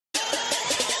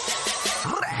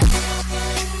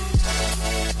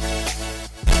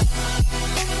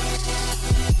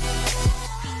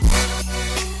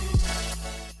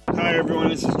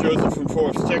Joseph from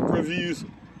Forbes Tech Reviews,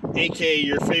 aka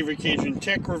your favorite Cajun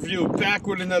tech review, back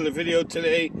with another video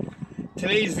today.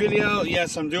 Today's video,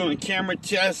 yes, I'm doing a camera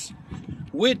test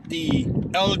with the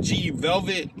LG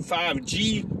Velvet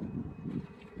 5G.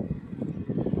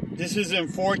 This is in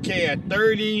 4K at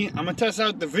 30. I'm gonna test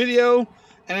out the video, and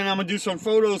then I'm gonna do some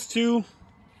photos too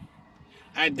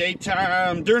at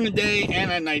daytime, during the day,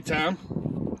 and at nighttime.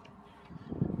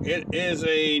 It is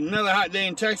another hot day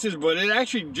in Texas, but it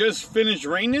actually just finished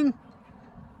raining.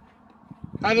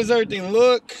 How does everything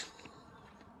look?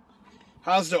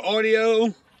 How's the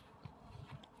audio?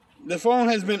 The phone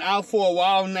has been out for a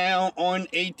while now on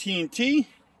AT&T.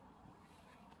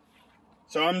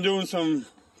 So I'm doing some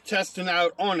testing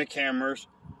out on the cameras.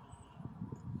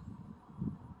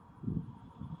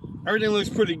 Everything looks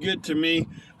pretty good to me.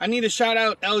 I need to shout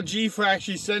out LG for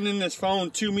actually sending this phone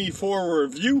to me for a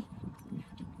review.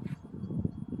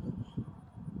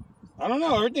 I don't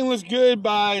know, everything looks good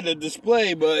by the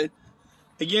display, but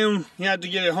again, you have to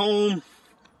get it home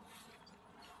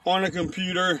on a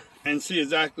computer and see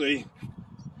exactly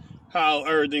how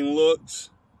everything looks.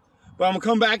 But I'm gonna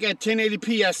come back at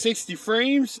 1080p at 60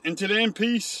 frames. Until then,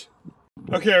 peace.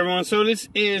 Okay, everyone, so this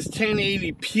is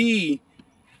 1080p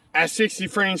at 60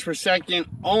 frames per second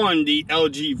on the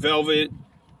LG Velvet.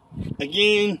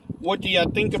 Again, what do y'all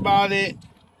think about it?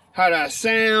 How does that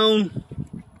sound?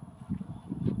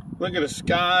 Look at the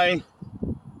sky.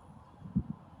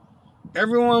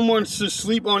 Everyone wants to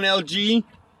sleep on LG,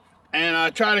 and I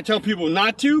try to tell people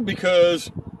not to, because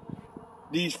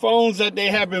these phones that they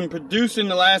have been producing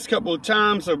the last couple of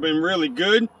times have been really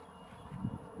good.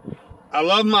 I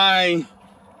love my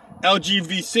LG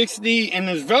V60, and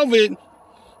this Velvet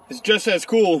is just as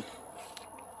cool.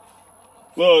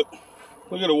 Look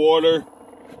at the water.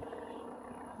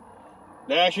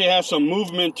 They actually have some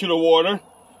movement to the water.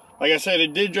 Like I said,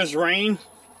 it did just rain,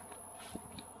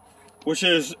 which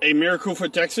is a miracle for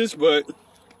Texas. But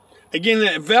again,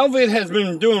 the Velvet has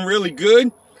been doing really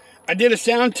good. I did a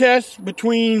sound test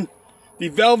between the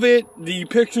Velvet, the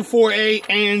Pixel 4a,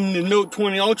 and the Note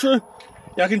 20 Ultra.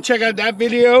 Y'all can check out that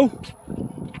video.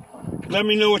 Let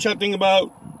me know what y'all think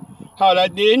about how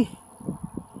that did.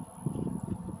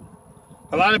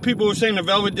 A lot of people were saying the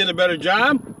Velvet did a better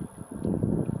job.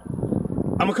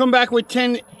 I'm gonna come back with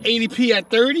 1080p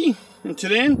at 30. Until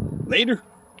then, later.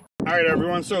 All right,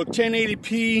 everyone. So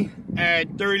 1080p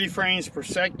at 30 frames per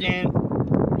second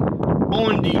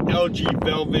on the LG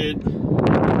Velvet.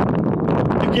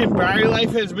 Again, battery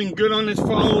life has been good on this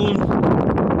phone.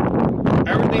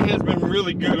 Everything has been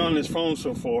really good on this phone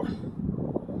so far.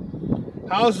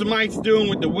 How's the mics doing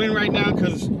with the wind right now?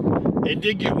 Because it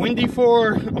did get windy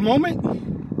for a moment.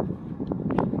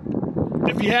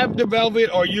 If you have the Velvet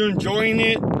or you're enjoying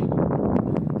it,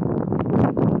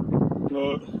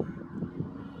 look,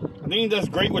 I think it does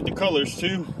great with the colors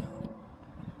too.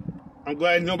 I'm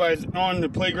glad nobody's on the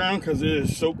playground because it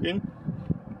is soaking,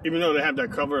 even though they have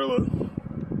that cover. Look.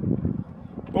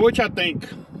 But what y'all think?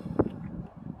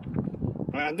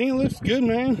 I think it looks good,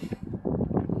 man.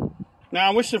 Now,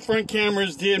 I wish the front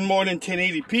cameras did more than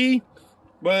 1080p,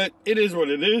 but it is what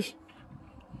it is.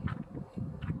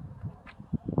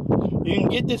 You can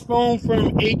get this phone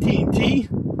from AT&T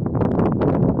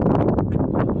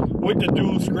with the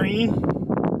dual screen.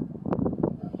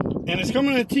 And it's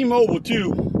coming to T-Mobile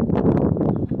too,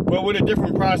 but with a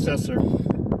different processor.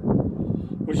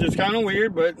 Which is kind of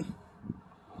weird, but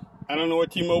I don't know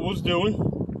what T-Mobile's doing.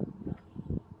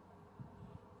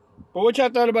 But what y'all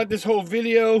thought about this whole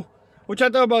video? What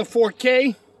y'all thought about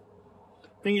 4K? I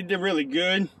think it did really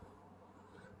good.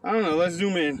 I don't know, let's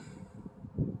zoom in.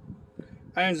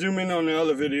 I didn't zoom in on the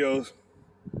other videos.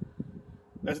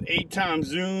 That's 8x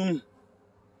zoom.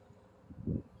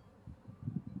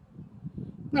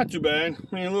 Not too bad.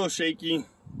 I mean, a little shaky.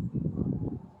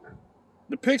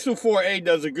 The Pixel 4a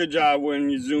does a good job when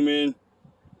you zoom in.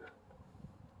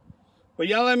 But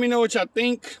y'all let me know what y'all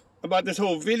think about this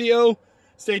whole video.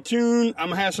 Stay tuned. I'm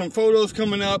going to have some photos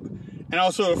coming up, and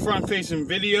also a front-facing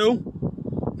video.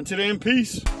 Until then,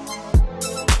 peace.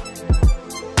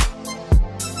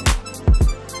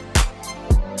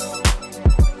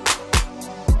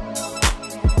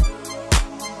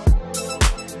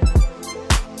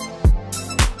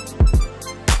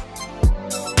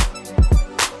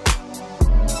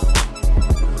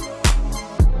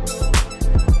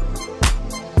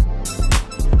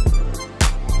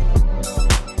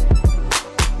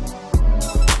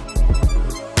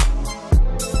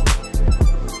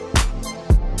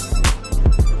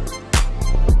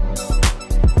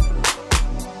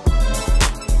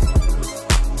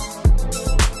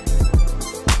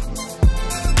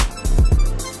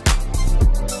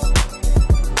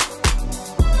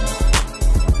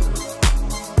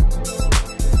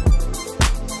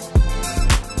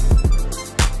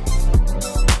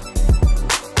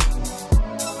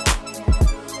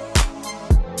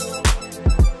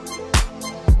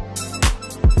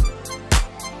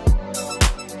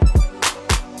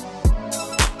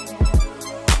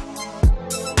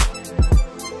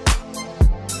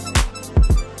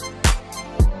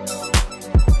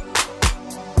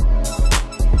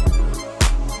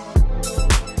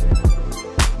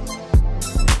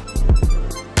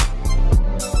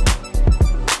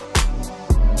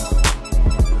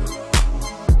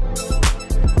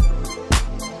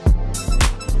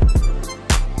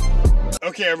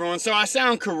 everyone, so I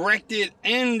sound corrected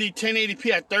in the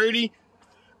 1080p at 30.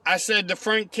 I said the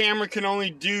front camera can only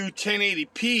do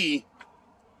 1080p,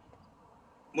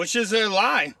 which is a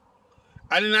lie.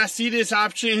 I did not see this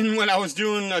option when I was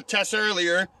doing a test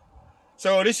earlier.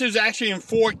 So this is actually in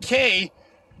 4K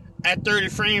at 30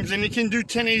 frames, and it can do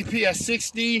 1080p at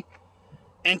 60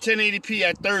 and 1080p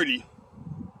at 30.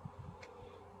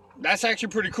 That's actually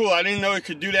pretty cool. I didn't know it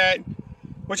could do that.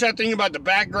 What y'all think about the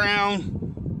background?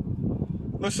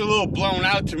 Looks a little blown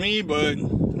out to me, but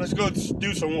let's go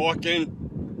do some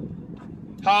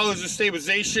walking. How is the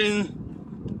stabilization?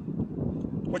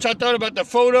 What y'all thought about the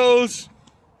photos?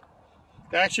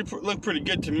 They actually look pretty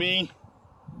good to me.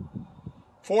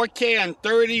 4K and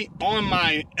 30 on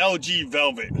my LG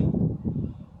Velvet.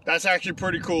 That's actually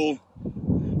pretty cool.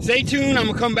 Stay tuned. I'm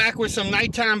going to come back with some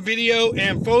nighttime video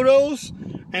and photos.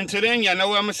 And until then, y'all know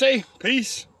what I'm going to say.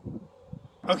 Peace.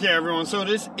 Okay, everyone. So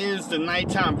this is the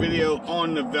nighttime video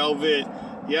on the Velvet.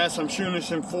 Yes, I'm shooting this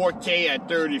in 4K at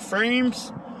 30 frames.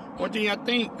 What do y'all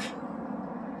think?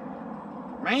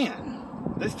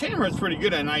 Man, this camera is pretty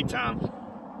good at nighttime.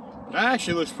 That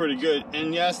actually looks pretty good.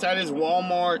 And yes, that is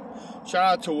Walmart.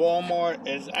 Shout out to Walmart.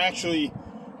 It's actually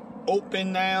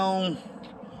open now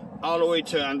all the way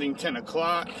to, I think, 10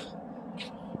 o'clock.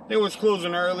 It was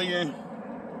closing earlier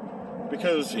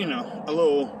because, you know, a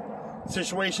little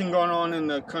situation going on in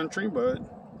the country, but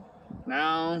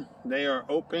now they are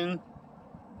open.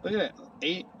 Look at that,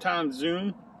 8 times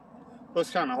zoom.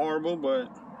 Looks kind of horrible, but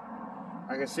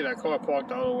I can see that car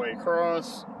parked all the way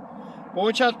across. But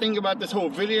what y'all think about this whole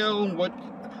video?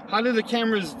 How do the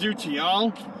cameras do to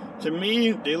y'all? To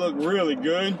me, they look really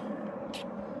good.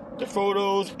 The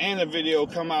photos and the video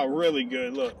come out really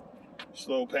good. Look,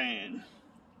 slow pan.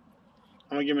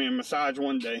 I'm gonna give me a massage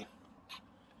one day.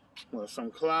 With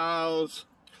some clouds.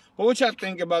 But what y'all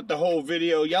think about the whole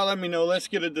video? Y'all let me know. Let's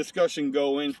get a discussion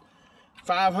going.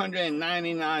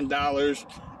 $599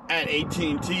 at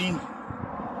AT&T.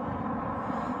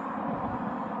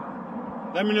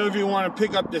 Let me know if you want to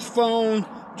pick up this phone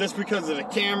just because of the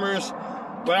cameras.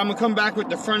 But I'm going to come back with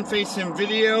the front-facing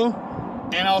video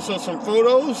and also some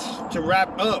photos to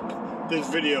wrap up this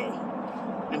video.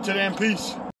 Until then,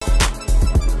 peace.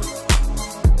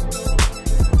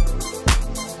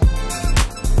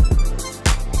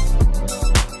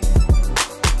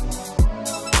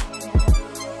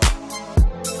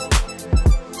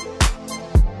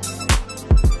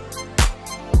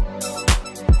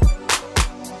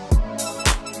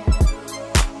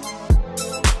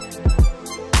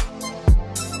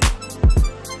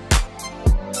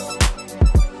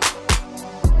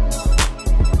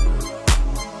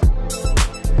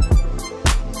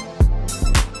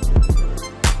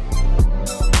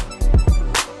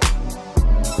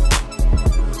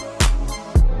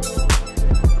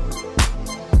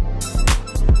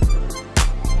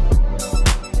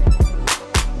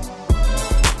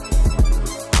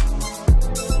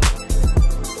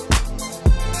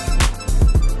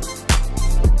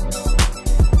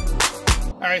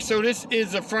 Alright, so this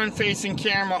is the front-facing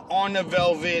camera on the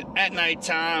Velvet at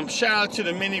nighttime. Shout out to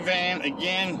the minivan.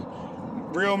 Again,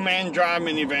 real man drive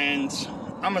minivans.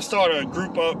 I'm going to start a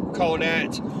group up called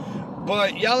that.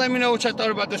 But y'all let me know what y'all thought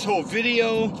about this whole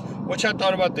video. What y'all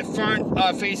thought about the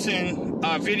front-facing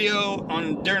video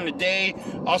during the day.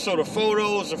 Also the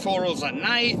photos at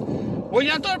night. What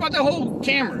y'all thought about the whole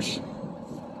cameras?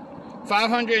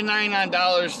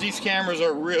 $599. These cameras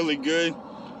are really good.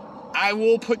 I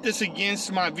will put this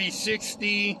against my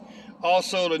V60,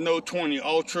 also the Note 20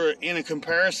 Ultra in a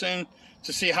comparison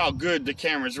to see how good the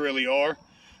cameras really are.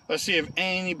 Let's see if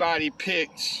anybody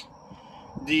picks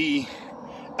the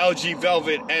LG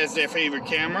Velvet as their favorite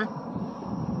camera.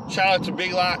 Shout out to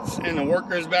Big Lots and the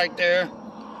workers back there.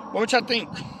 What y'all think?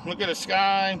 Look at the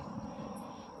sky.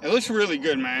 It looks really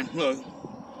good, man. Look,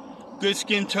 good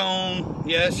skin tone.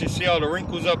 Yes, you see all the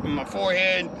wrinkles up in my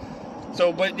forehead.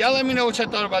 So, but y'all let me know what y'all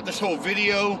thought about this whole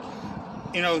video.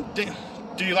 You know,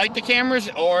 do you like the cameras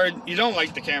or you don't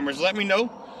like the cameras? Let me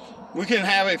know. We can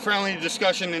have a friendly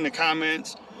discussion in the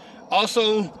comments.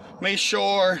 Also, make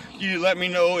sure you let me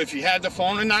know if you have the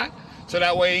phone or not, so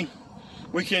that way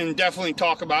we can definitely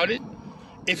talk about it.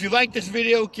 If you like this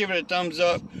video, give it a thumbs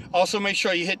up. Also, make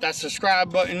sure you hit that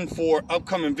subscribe button for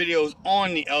upcoming videos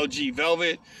on the LG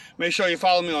Velvet. Make sure you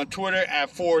follow me on Twitter at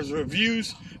Forbes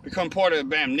Reviews. Become part of the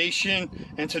BAM Nation.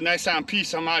 Until next time,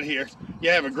 peace. I'm out here. You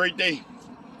have a great day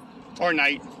or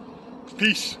night.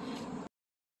 Peace.